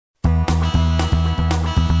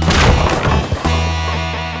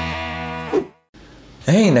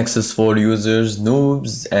Hey Nexus 4 users,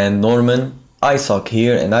 noobs, and Norman, Isoc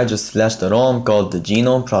here, and I just flashed a ROM called the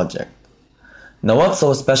Gn0m Project. Now what's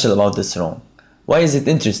so special about this ROM? Why is it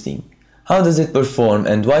interesting? How does it perform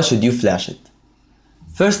and why should you flash it?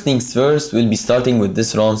 First things first, we'll be starting with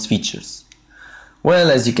this ROM's features. Well,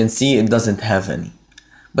 as you can see, it doesn't have any.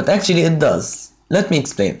 But actually it does. Let me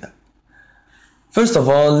explain that. First of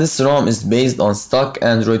all, this ROM is based on stock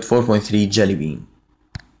Android 4.3 Jelly Bean.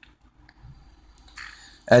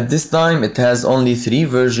 At this time, it has only 3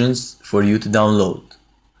 versions for you to download.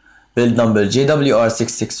 Build number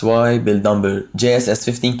JWR66Y, build number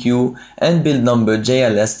JSS15Q, and build number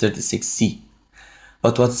JLS36C.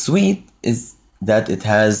 But what's sweet is that it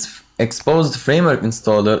has exposed framework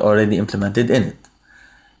installer already implemented in it.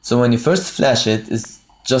 So when you first flash it, it's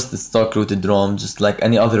just a stock rooted ROM, just like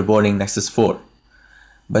any other boring Nexus 4.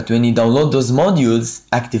 But when you download those modules,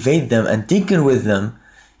 activate them and tinker with them,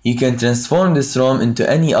 you can transform this ROM into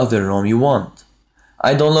any other ROM you want.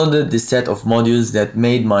 I downloaded this set of modules that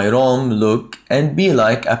made my ROM look and be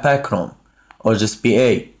like a pack ROM, or just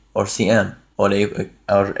PA, or CM, or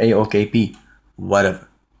AOKP, whatever.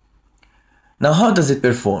 Now how does it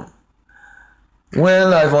perform?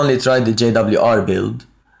 Well, I've only tried the JWR build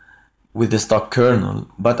with the stock kernel,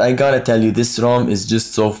 but I gotta tell you, this ROM is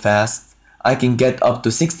just so fast. I can get up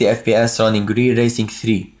to 60 FPS running Re-Racing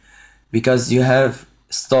 3 because you have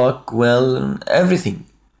stock, well, everything.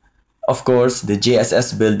 Of course, the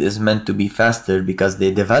JSS build is meant to be faster because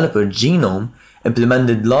the developer Gn0m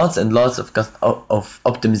implemented lots and lots of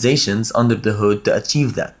optimizations under the hood to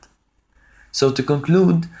achieve that. So to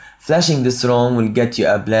conclude, flashing this ROM will get you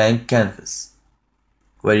a blank canvas,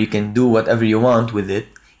 where you can do whatever you want with it,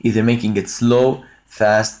 either making it slow,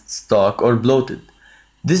 fast, stock, or bloated.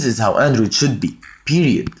 This is how Android should be,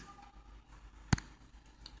 period.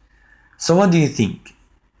 So what do you think?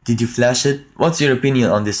 Did you flash it? What's your opinion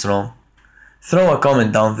on this ROM? Throw a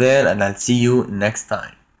comment down there and I'll see you next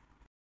time.